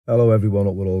Hello everyone,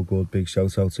 hope we're all good. Big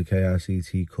shout out to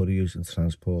KRCT Couriers and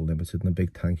Transport Limited, and a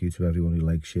big thank you to everyone who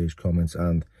likes, shares, comments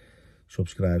and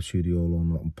subscribes to the All or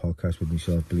Nothing podcast with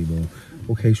myself, Billy Moore.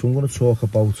 Okay, so I'm going to talk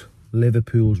about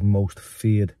Liverpool's most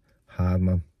feared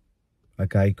hardman, a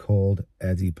guy called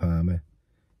Eddie Palmer,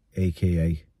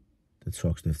 aka the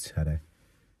Toxteth Terror.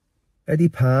 Eddie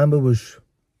Palmer was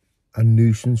a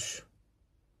nuisance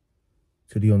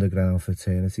to the underground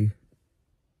fraternity.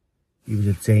 He was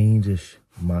a dangerous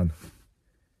man.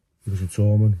 He was a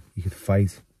tall, he could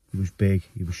fight, he was big,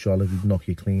 he was solid, he'd knock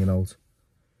you clean out.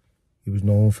 He was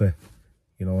known for,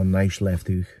 a nice left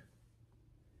hook.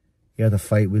 He had a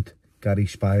fight with Gary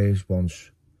Spires once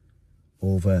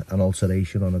over an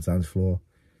alteration on a dance floor.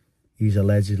 He's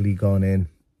allegedly gone in,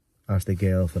 asked a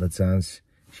girl for a dance,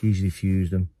 she's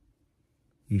refused him.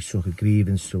 He took a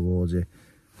grievance towards her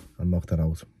and knocked her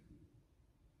out.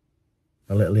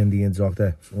 A little Indian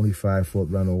doctor, only 5 foot,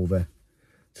 ran over,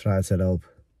 tried to help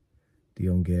the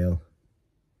young girl.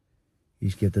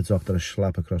 He's given the doctor a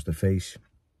slap across the face,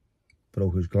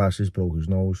 broke his glasses, broke his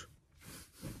nose.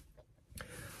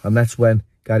 And that's when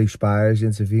Gary Spires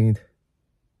intervened.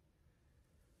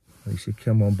 And he said,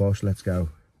 "Come on, boss, let's go."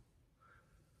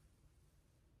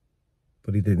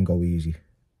 But he didn't go easy.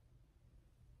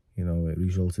 It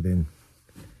resulted in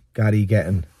Gary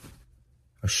getting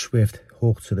a swift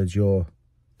hook to the jaw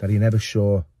that he never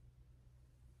saw.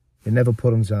 He never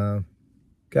put him down.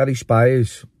 Gary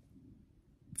Spires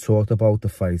talked about the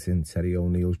fight in Terry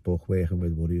O'Neill's book, Working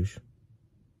with Warriors.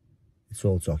 It's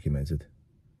all documented.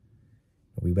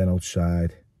 We went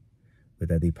outside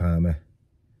with Eddie Palmer,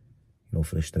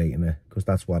 for a straightener, because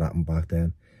that's what happened back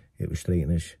then. It was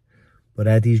straighteners. But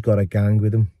Eddie's got a gang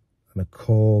with him, and they're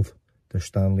called the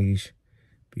Stanleys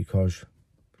because,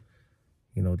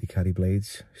 they carry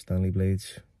blades, Stanley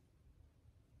blades.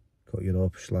 Cut you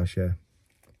up, slash you.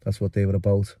 That's what they were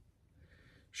about.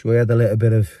 So he had a little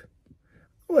bit of,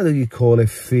 whether you call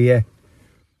it fear,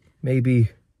 maybe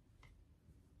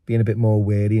being a bit more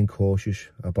wary and cautious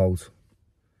about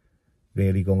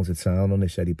really going to town on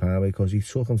this Eddie Palmer, because he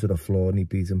took him to the floor and he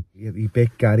beat him. He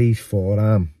bit Gary's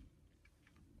forearm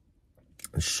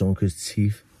and sunk his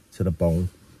teeth to the bone.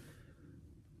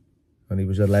 And he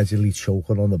was allegedly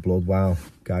choking on the blood while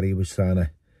Gary was trying to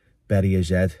bury his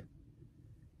head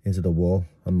into the wall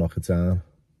and knock it down.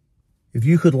 If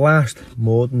you could last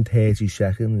more than 30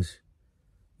 seconds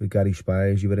with Gary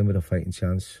Spires, you were in with a fighting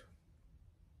chance.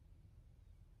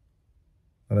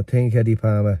 And I think Eddie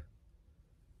Palmer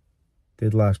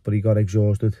did last, but he got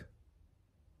exhausted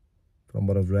from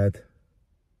what I've read.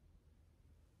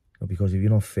 Because if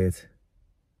you're not fit,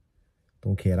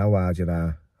 don't care how hard you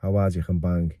are, how hard you can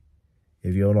bang,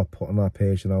 if you're not putting that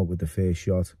person out with the first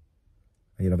shot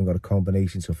and you haven't got a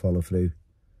combination to follow through,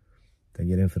 then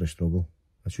you're in for a struggle.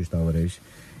 That's just how it is.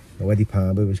 Eddie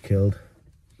Palmer was killed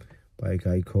by a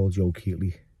guy called Joe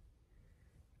Keatley.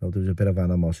 There was a bit of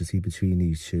animosity between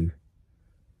these two.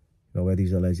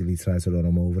 Eddie's allegedly tried to run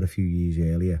him over a few years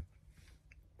earlier,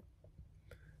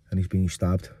 and he's been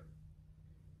stabbed,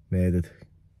 murdered.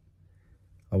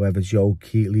 However, Joe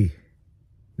Keatley,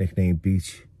 nicknamed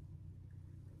Beach,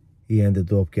 he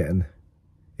ended up getting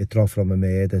it dropped from a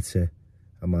murder to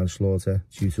a manslaughter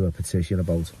due to a petition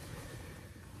about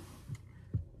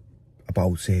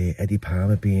Eddie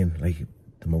Palmer being like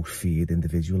the most feared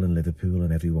individual in Liverpool,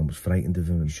 and everyone was frightened of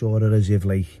him. And sort of as if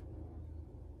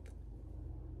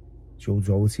Joe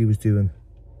Doherty was doing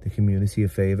the community a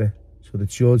favour. So the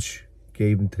judge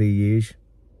gave him 3 years,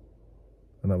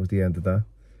 and that was the end of that.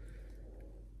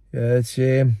 Yeah,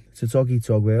 it's a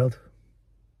dog-eat-dog world.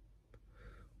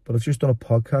 But I've just done a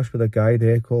podcast with a guy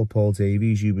there called Paul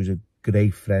Davies, who was a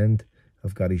great friend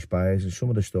of Gary Spires, and some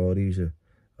of the stories are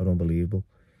unbelievable.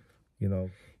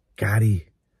 Gary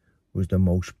was the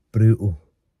most brutal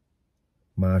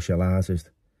martial artist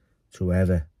to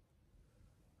ever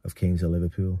have came to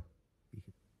Liverpool.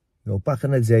 Back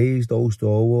in the days, those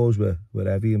door wars were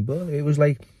heavy, but it was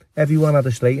like everyone had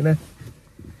a straightener.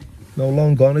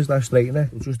 Long gone is that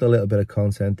straightener. Just a little bit of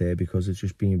content there because it's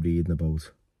just been reading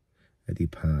about Eddie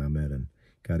Palmer and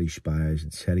Gary Spires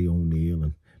and Terry O'Neill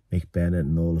and Mick Bennett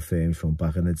and all the firms from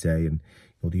back in the day, and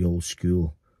the old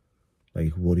school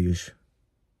warriors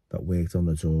that worked on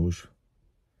the doors.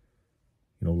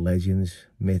 Legends,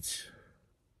 myths,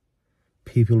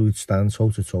 people who'd stand toe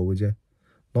to toe with you.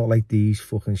 Not like these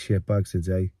fucking shitbags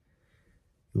today.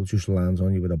 You'll just land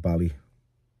on you with a bally,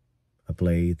 a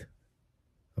blade,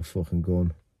 a fucking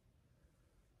gun,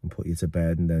 and put you to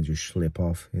bed and then just slip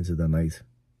off into the night.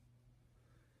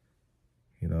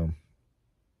 That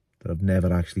I've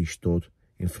never actually stood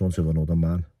in front of another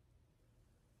man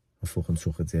and fucking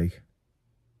took a dig.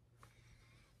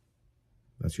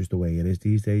 that's just the way it is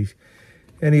these days.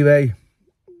 Anyway,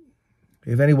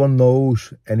 if anyone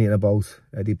knows anything about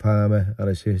Eddie Palmer and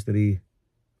his history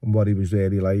and what he was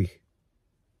really like,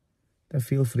 then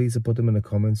feel free to put them in the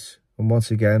comments. And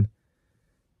once again,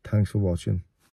 thanks for watching.